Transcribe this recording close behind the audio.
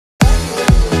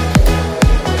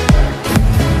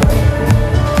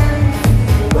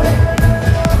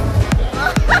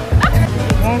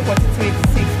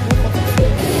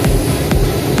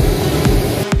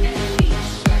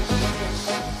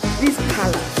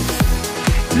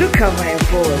Look at my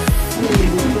boss.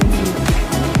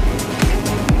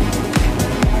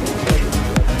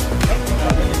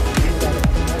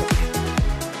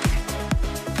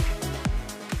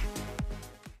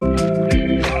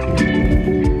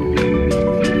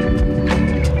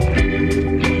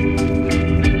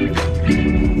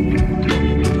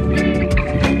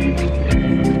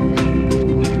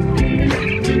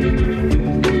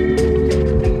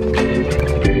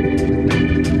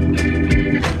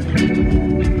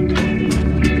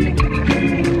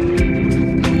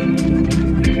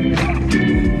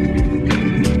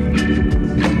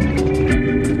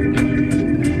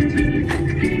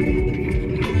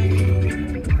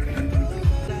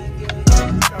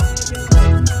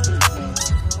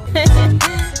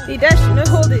 Dash, no,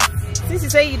 hold it. Since you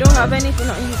say you don't have anything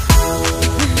on you,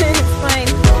 it's fine.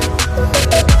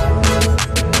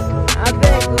 I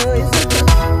beg you,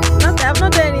 I've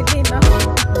not done anything now.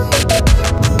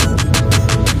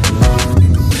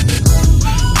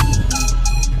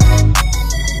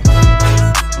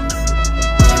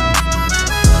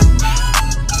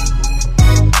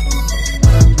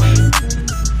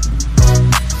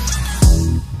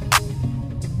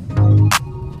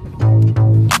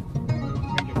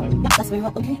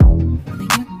 Okay.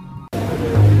 Thank you.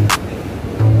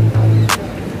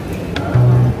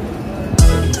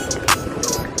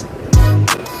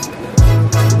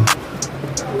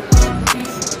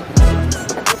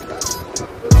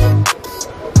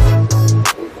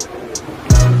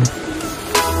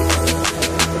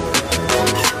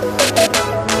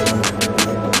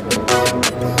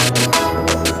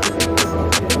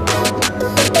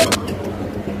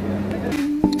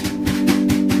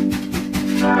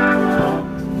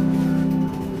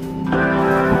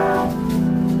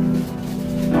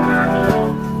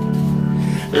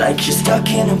 Like you're stuck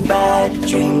in a bad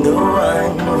dream, the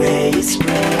one where you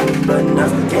scream but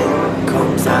nothing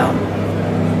comes out.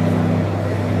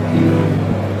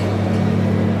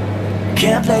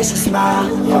 Can't place a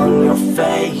smile on your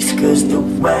face, 'cause the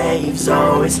waves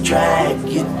always drag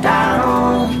you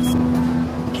down.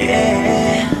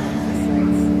 Yeah.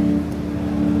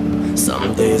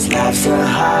 Some days life's a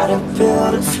harder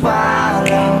pill to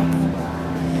swallow.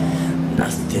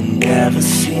 Nothing ever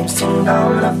seems to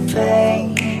numb the pain.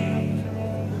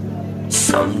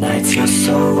 Some nights you're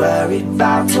so worried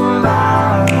about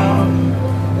tomorrow.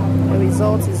 The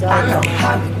result is out. I know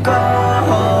how it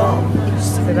goes.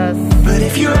 But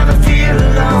if you ever feel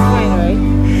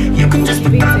alone, you can just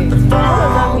pick up the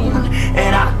phone,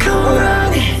 and I'll come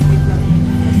running.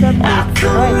 I'll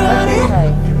come running.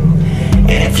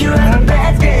 And if you're having a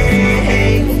bad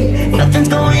day, nothing's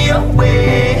going your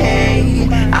way,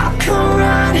 I'll come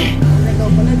running.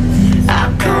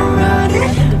 I'll come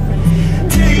running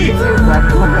to you.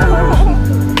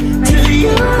 To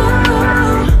you.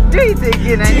 Do it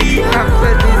again. I need to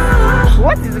capture this.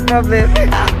 What is the problem?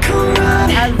 I'll come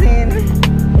running. As in,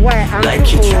 why? I'm like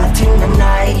too you're old. trapped in the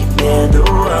night, they're the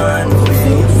one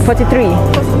with 43.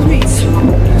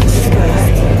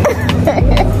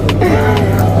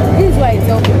 This is why it's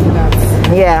helping that.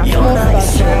 Yeah.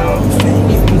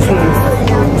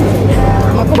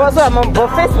 But so I'm on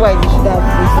first why you should have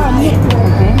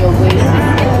Your way.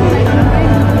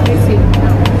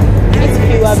 It's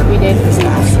fewer breaded fish.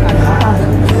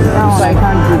 So I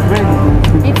can't do bread.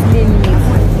 It's lean meat.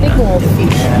 Take more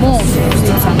fish, more sweet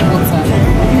and butter.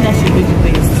 I think that should be the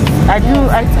best.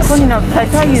 Funny enough, I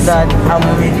tell you that I'm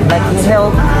like in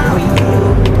health week.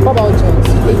 What about Jones?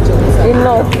 You take Jones? A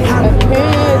lot.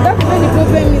 That's where the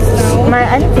problem is now. I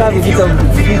need to have a bit of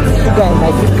sweet sugar in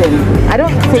my system. I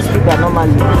don't take sugar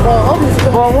normally.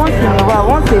 But once in a while,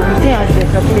 once a week, I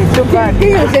just chocolate. So bad.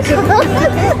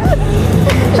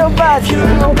 So bad.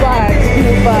 No bad.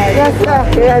 Yes, sir.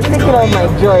 Yeah, taking all my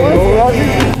joy.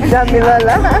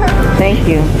 Jamilala. Thank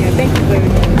you. Yeah, thank you very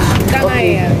much.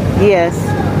 Okay. Yes.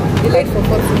 Delayed for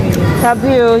 40 minutes.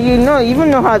 Tabio, you even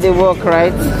know how they work,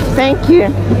 right? Thank you.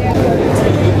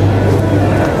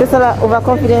 This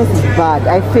overconfidence is bad.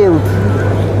 I failed.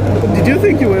 Did you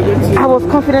think you were going to? I was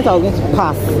confident I was going to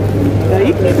pass. Yeah,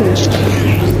 you finished.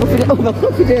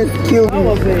 Overconfidence killed me. How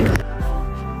was it?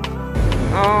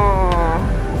 Oh,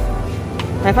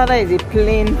 my father is a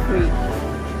plain freak.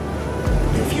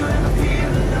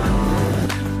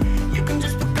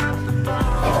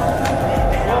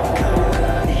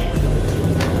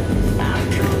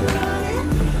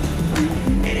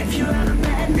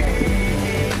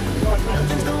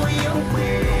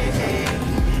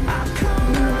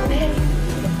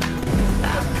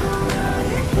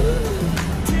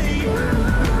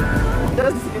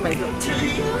 Just see myself.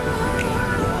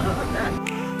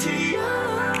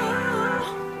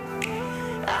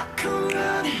 I come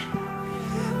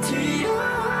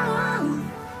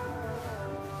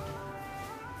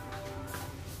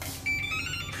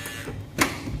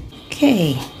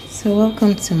Okay, so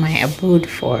welcome to my abode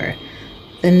for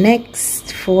the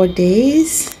next 4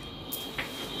 days.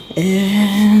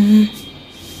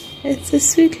 It's a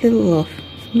sweet little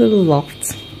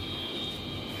loft.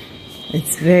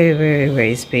 It's very, very,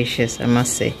 very spacious, I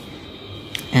must say.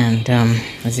 And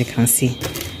as you can see,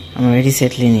 I'm already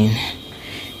settling in.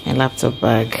 My laptop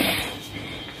bag,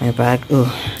 my bag,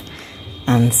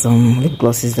 and some lip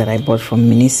glosses that I bought from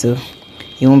Miniso.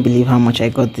 You won't believe how much I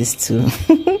got this too.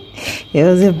 It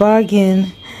was a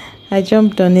bargain. I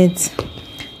jumped on it.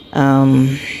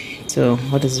 So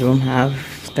what does the room have?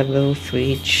 It's got a little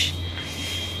fridge,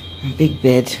 a big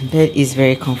bed. Bed is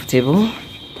very comfortable.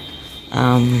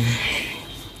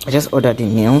 I just ordered a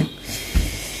meal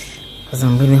because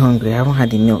I'm really hungry. I haven't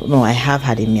had a meal. No, I have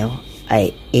had a meal.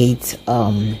 I ate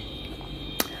a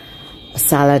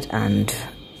salad and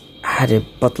had a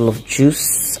bottle of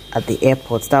juice at the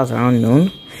airport. That was around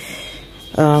noon.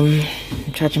 I'm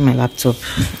charging my laptop.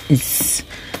 It's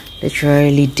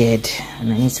literally dead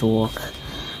and I need to walk.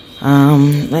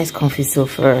 Nice comfy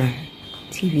sofa,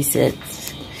 TV set,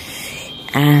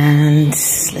 and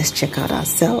let's check out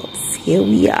ourselves. Here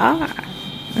we are.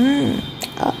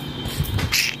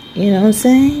 You know what I'm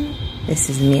saying? This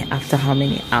is me after how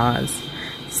many hours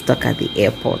stuck at the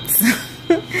airport.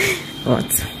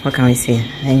 But what can we say?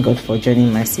 Thank God for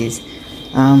joining mercies.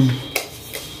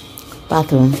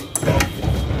 Bathroom.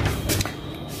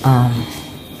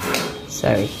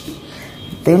 Sorry.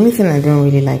 The only thing I don't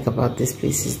really like about this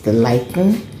place is the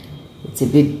lighting. It's a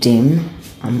bit dim.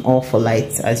 I'm all for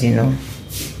lights, as you know.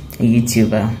 A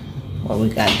YouTuber, what we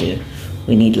gotta do,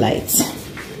 we need lights.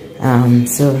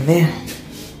 So they're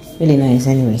really nice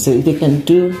anyway. So if they can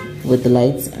do with the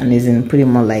lights and is in pretty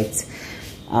more lights,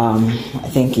 I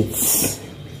think it's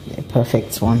a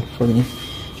perfect one for me.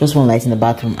 Just one light in the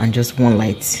bathroom and just one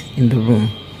light in the room,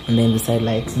 and then the side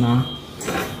lights. Now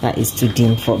that is too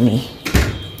dim for me.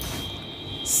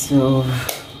 So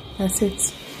that's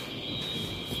it.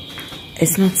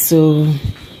 It's not so,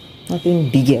 nothing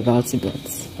big about it,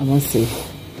 but I must say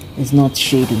it's not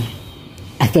shady.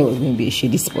 I thought it was going to be a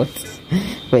shady spot,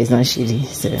 but it's not shady.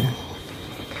 So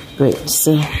great.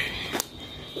 So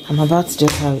I'm about to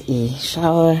just have a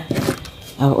shower.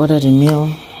 I've ordered a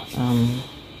meal.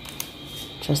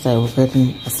 Just I will get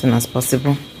in as soon as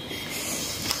possible.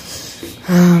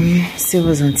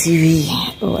 Silver's on TV.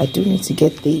 Oh, I do need to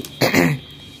get the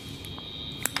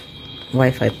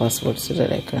Wi-Fi password so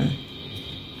that I can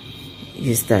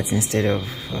use that instead of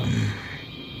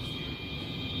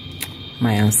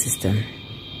my own system.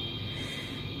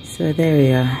 So there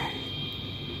we are.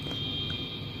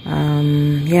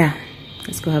 Yeah,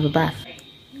 let's go have a bath.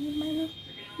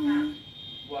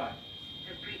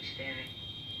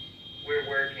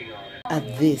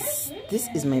 At this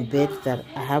is my bed that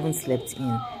I haven't slept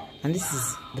in, and this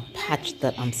is the patch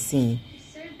that I'm seeing.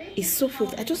 It's so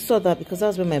filthy. I just saw that because that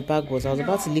was where my bag was. I was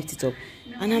about to lift it up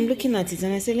and I'm looking at it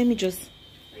and I said, let me just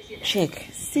check,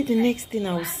 see the next thing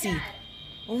I will see.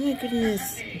 Oh my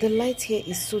goodness, the light here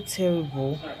is so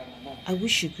terrible. I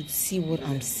wish you could see what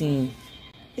I'm seeing.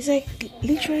 It's like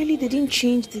literally they didn't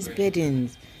change these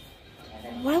beddings.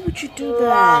 Why would you do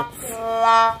that?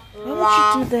 Why would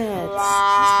you do that?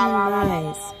 That's not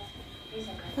nice.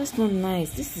 That's not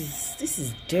nice. This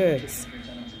is dirt.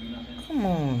 Come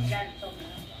on.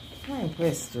 I'm not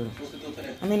impressed though.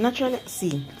 I mean, naturally,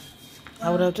 see, I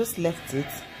would have just left it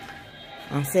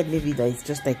and said maybe that it's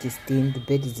just like a stain. The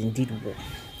bed is indeed wet.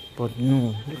 But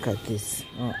no, look at this.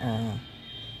 No.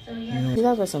 See,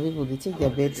 that's why some people, they take their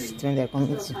beds when they're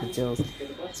coming to hotels.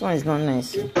 This one is not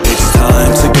nice. It's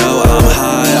time to go, I'm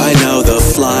high, I know the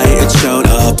flight, it's shown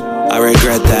up. I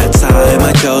regret that time,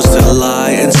 I chose to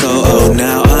lie. And so, oh,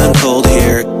 now I'm cold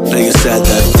here. Now you said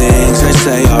the things I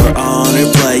say are on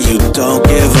replay. You don't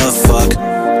give a fuck.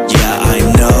 Yeah, I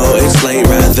know it's late,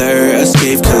 rather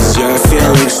escape cause you're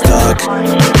feeling stuck.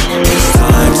 It's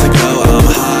time to go,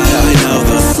 I'm high, I know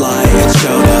the flight, it's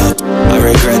shown up. I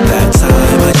regret that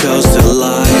time, I chose to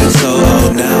lie. And so,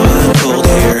 oh, now I'm cold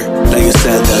here. Now you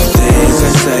said the things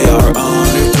I say are on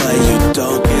replay. You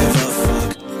don't give a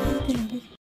fuck.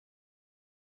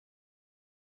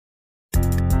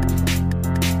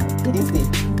 It is this.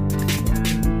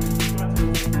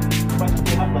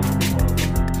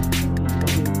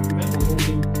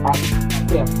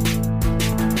 Yeah.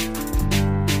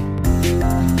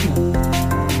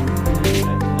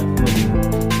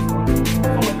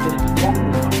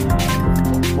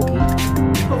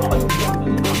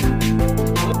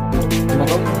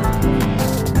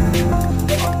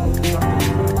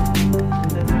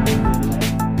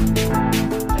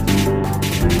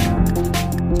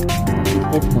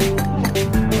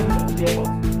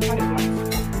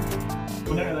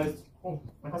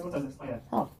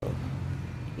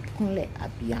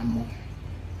 Yamo.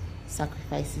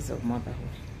 Sacrifices of motherhood.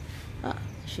 I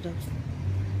should have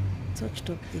touched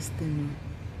up this thing now.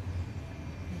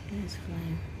 My hair is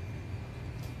flying.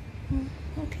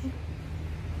 Okay.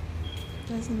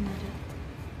 Doesn't matter.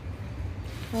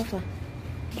 Alpha,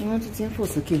 I want to take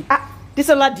photos, okay? This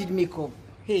Ola did makeup.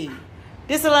 Hey,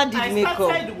 this Ola did makeup.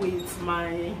 I started with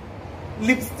my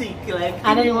lipstick, like,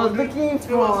 and then it was looking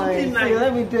nice.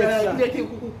 Let me do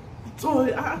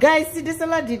it. Guys, see, this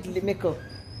Ola did the makeup.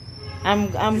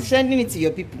 I'm sending it to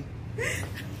your people.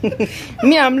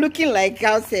 Me, I'm looking like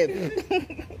cowsep.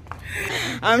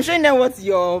 I'm showing them what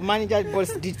your manager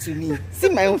boss did to me. See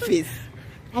my own face.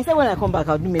 I said when I come back,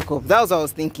 I'll do makeup. That was what I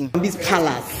was thinking. Bambi's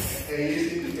palace.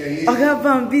 Okay,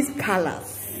 Bambi's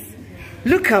palace.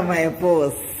 Look at my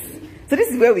boss. So this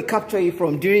is where we capture you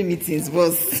from during meetings,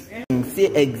 boss. Say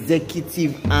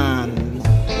executive Anne.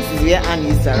 This is where Anne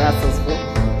used to harass us for.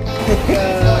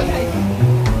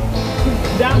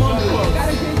 Diamond pot.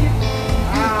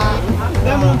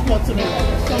 Diamond pot to me,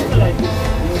 something like this.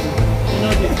 You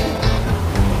know this.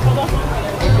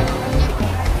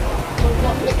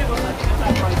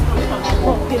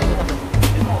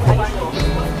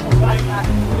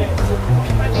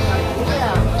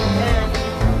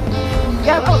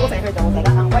 Yeah, I was heard that. I was like,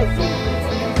 why is it?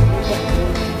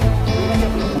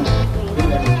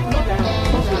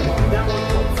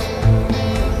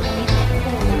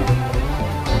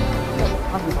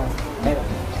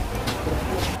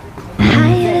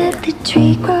 The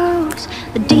tree grows,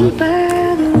 the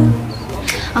deeper the roots.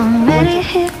 I'm ready to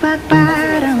hit rock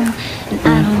bottom, and I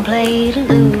don't play to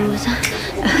lose. I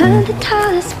heard the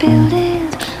tallest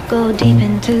buildings go deep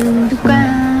into the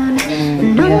ground.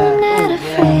 And no, I'm not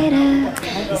afraid of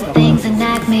the things that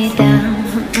knock me down.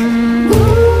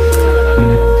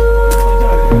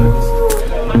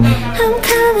 I'm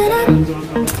coming up,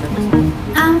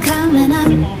 I'm coming up.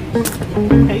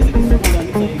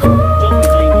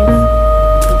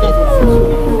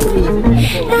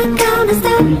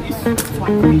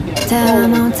 Till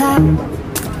I'm on top. I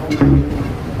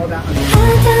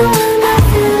don't want my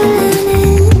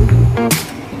feeling.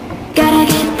 Gotta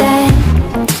get that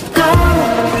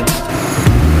gold.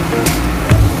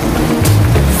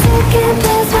 Second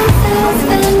place myself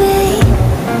for me.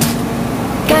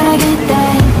 Gotta get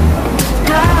that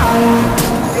gold.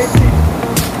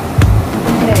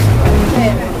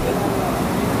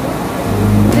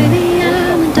 Baby,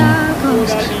 I'm a dark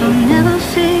horse. I'll never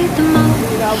fade the mold.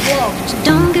 But you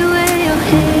don't get where you're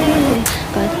headed,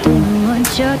 but do what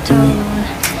you're told.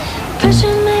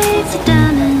 Pressure makes a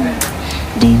diamond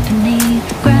deep beneath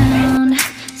the ground.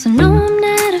 So no, I'm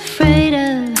not afraid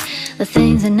of the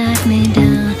things that knock me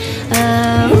down.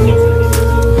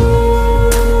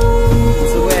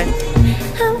 So where?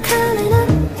 I'm coming up,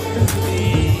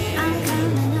 I'm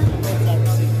coming up.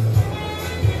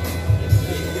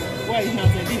 Why is not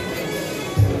ready?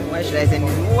 Why should I send it?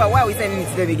 Why are we sending it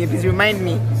to them again? Please remind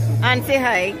me. And say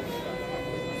hi.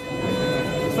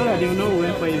 So that they will know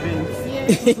when for events.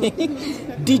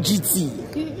 DGT.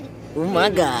 Oh my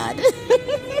God.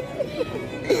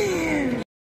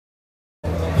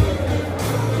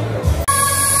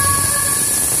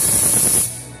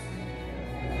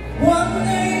 One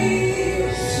day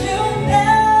she'll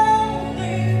never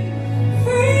be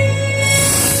free.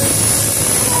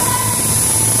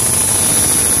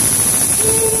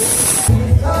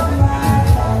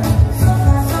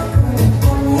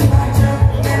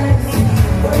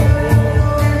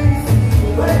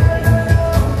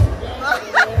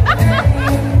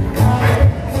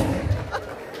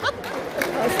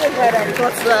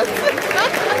 What's that?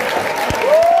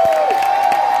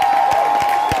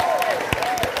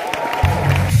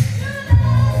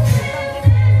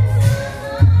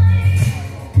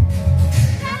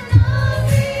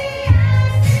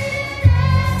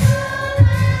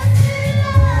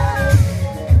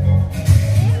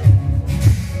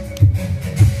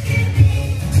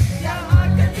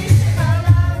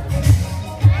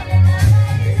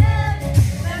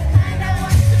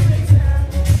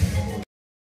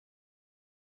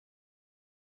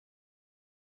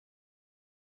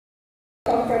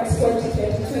 Conference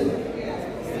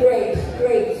 2022.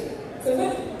 Great. So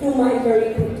let's do mine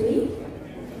very quickly.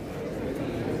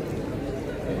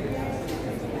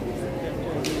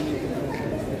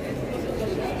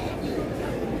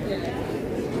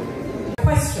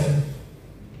 Question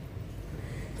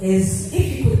is, if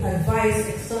you could advise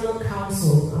external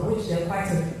counsel, on which there are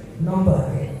quite a number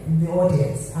in the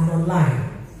audience and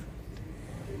online,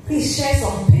 please share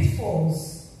some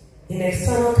pitfalls in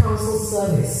external counsel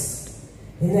service.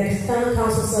 In the external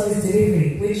counsel service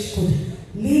delivery, which could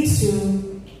lead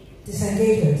to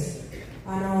disengagement.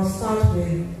 And I'll start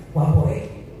with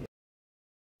Waboy.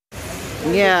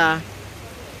 Yeah.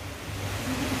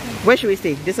 Where should we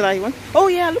stay? This is one? Oh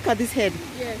yeah, look at this head.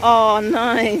 Yes. Oh,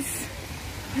 nice.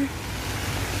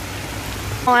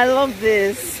 Oh, I love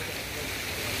this.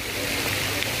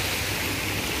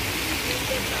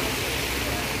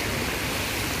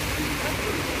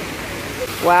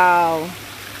 Wow.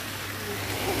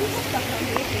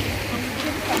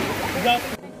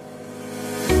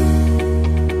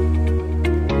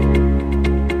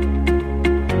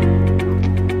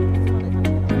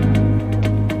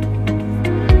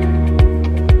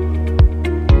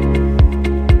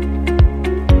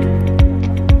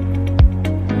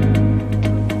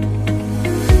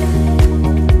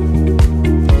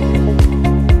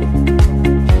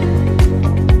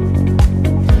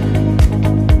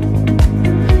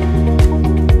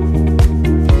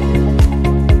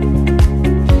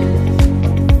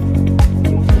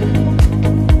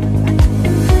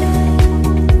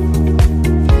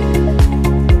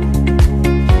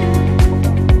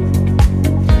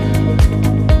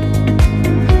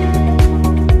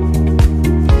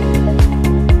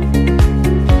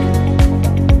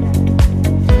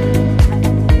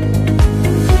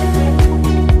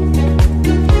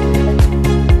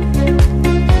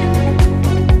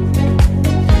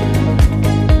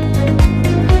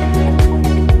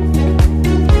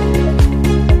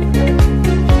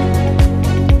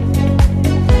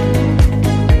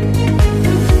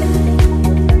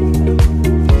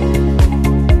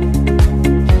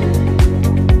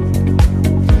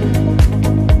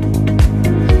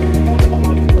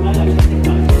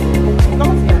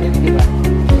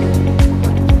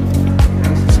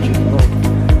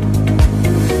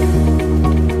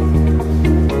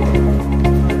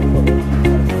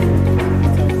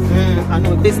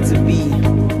 This to be.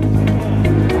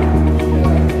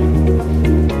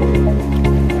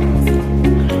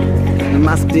 The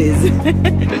mask days.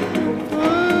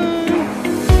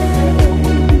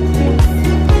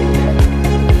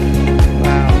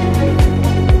 Wow.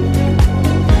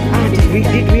 Ah, did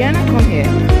Rihanna come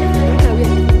here?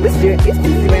 This is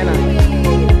Rihanna.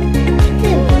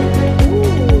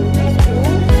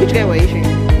 Which guy were you showing? I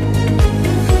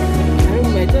don't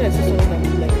know, I thought I saw someone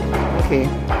that looked like. Okay.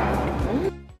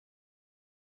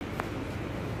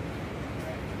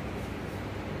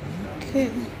 Okay.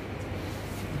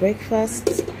 Breakfast.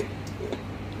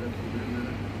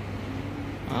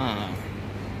 Ah,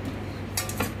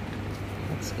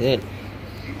 that's good.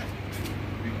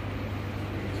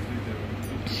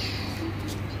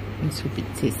 Let's hope it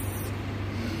tastes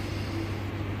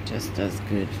just as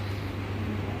good.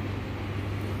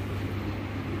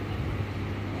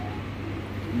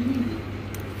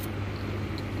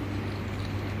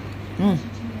 Oh,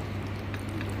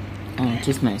 it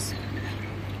tastes nice.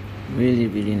 Really,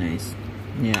 really nice.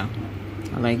 Yeah,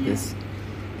 I like this.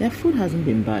 Their food hasn't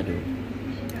been bad though.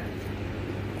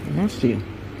 I must say.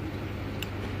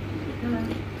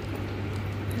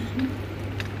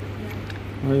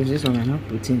 What is this one? I have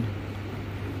protein.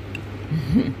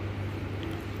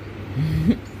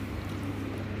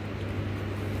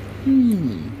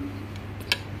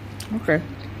 Okay.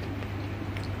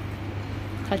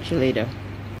 Catch you later.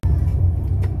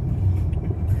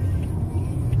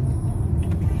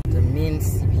 The main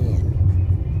CBN.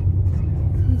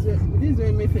 This is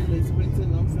where Mayfield is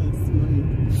printing nonsense money.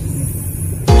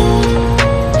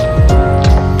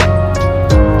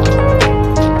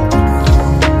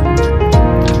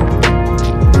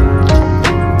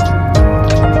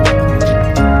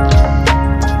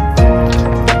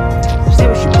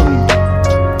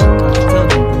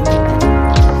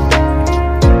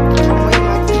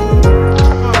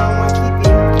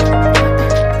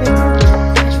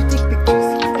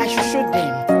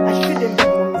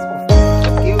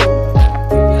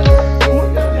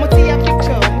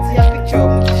 Picture.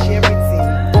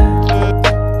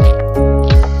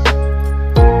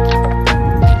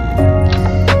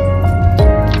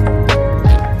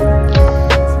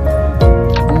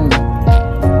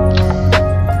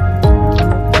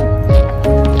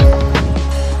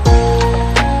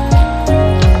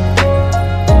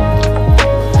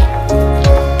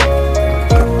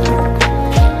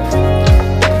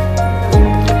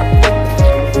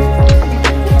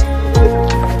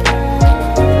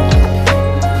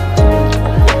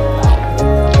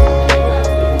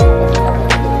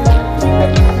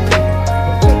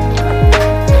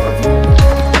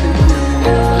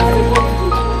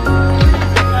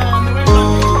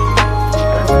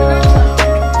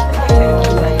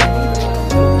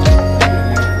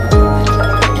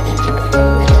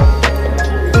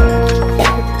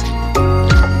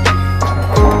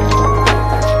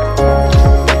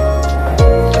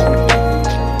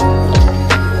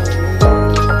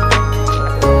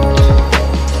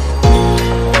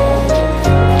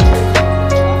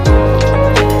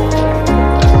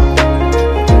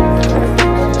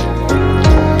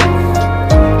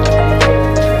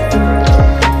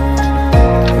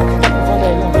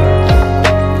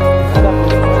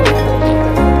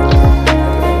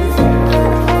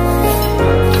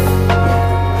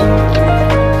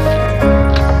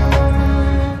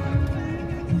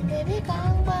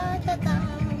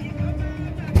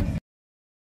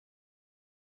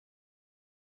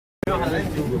 You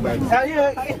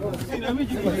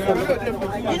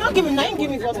don't give me 9, give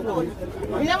me first one.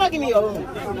 You never give me your own.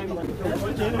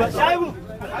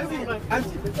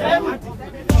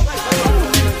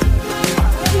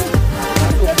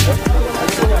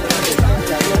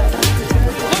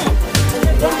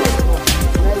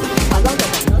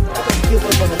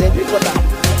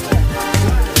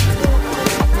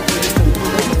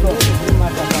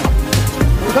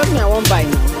 Because me, I won't buy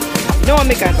now. You know what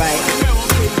make I buy?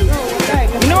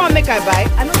 You know what make I buy?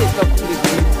 I know they stop food.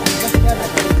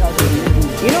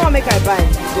 You know what make I buy?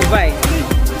 Go buy.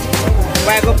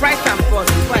 But I go price them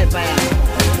first before I buy it.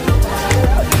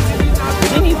 We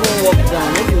didn't even walk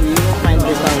down. Maybe we even find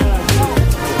better one.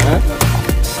 Huh?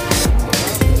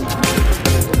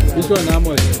 This one how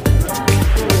much?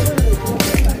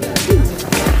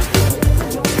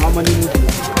 How many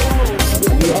movies?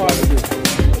 You are.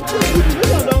 This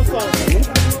one don't sound.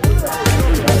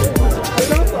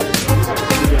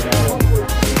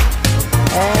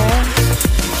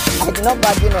 I did not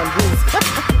bargain on this.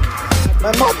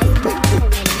 My mouth is big.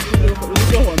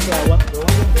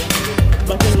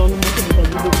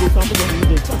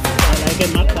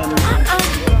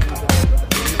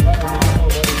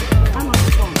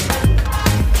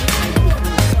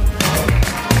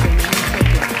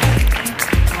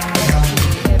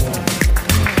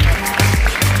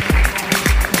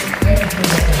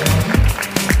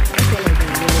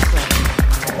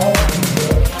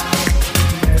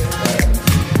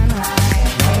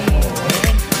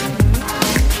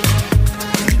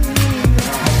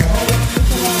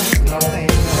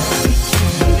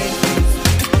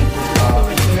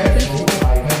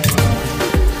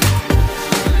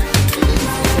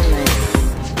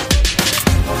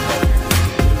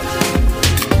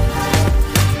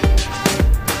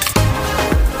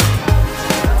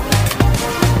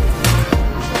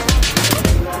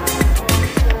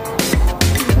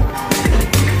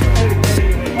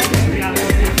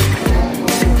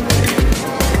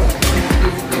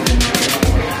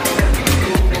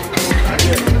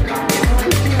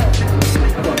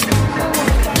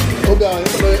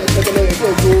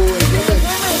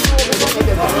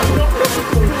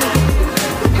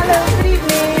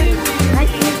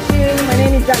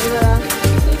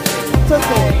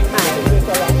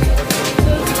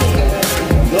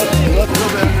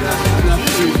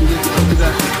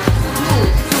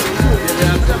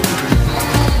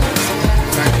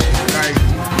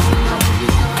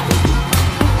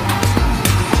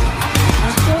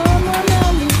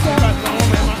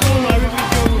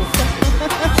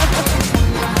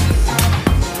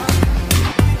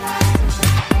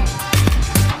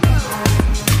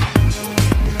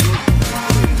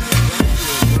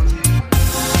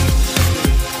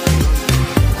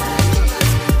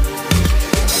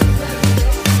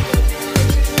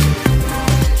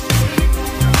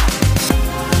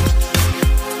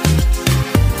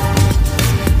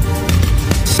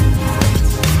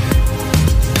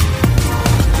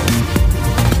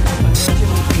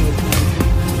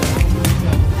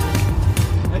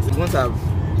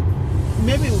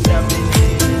 Maybe we have